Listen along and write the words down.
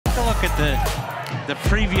look at the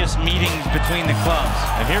previous meetings between the clubs.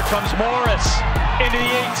 And here comes Morris into the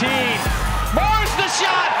 18. Morris the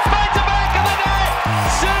shot, finds the back of the net.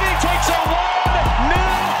 City takes a 1-0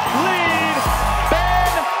 lead.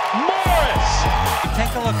 Ben Morris.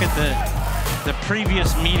 Take a look at the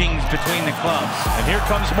previous meetings between the clubs. And here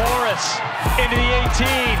comes Morris into the 18.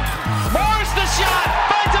 Morris the shot,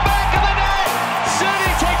 finds the back of the net. City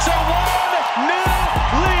takes a 1-0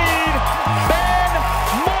 lead. Ben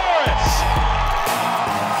Morris.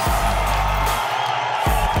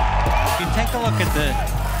 You take a look at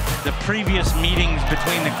the previous meetings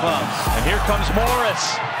between the clubs. And here comes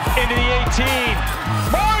Morris into the 18.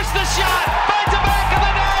 Morris the shot, finds the back of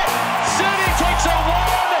the net. City takes a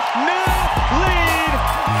 1-0 lead.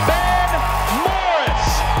 Ben Morris.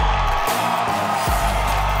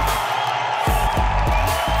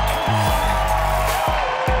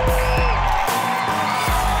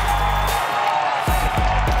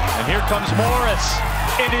 And here comes Morris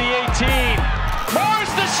into the 18.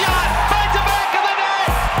 Morris the shot, finds the back of the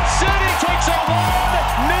net. City takes a 1-0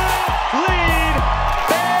 lead.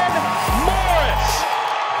 Ben Morris.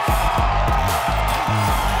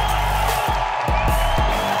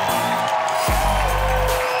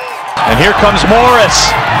 And here comes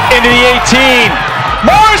Morris into the 18.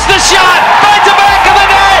 Morris the shot, finds the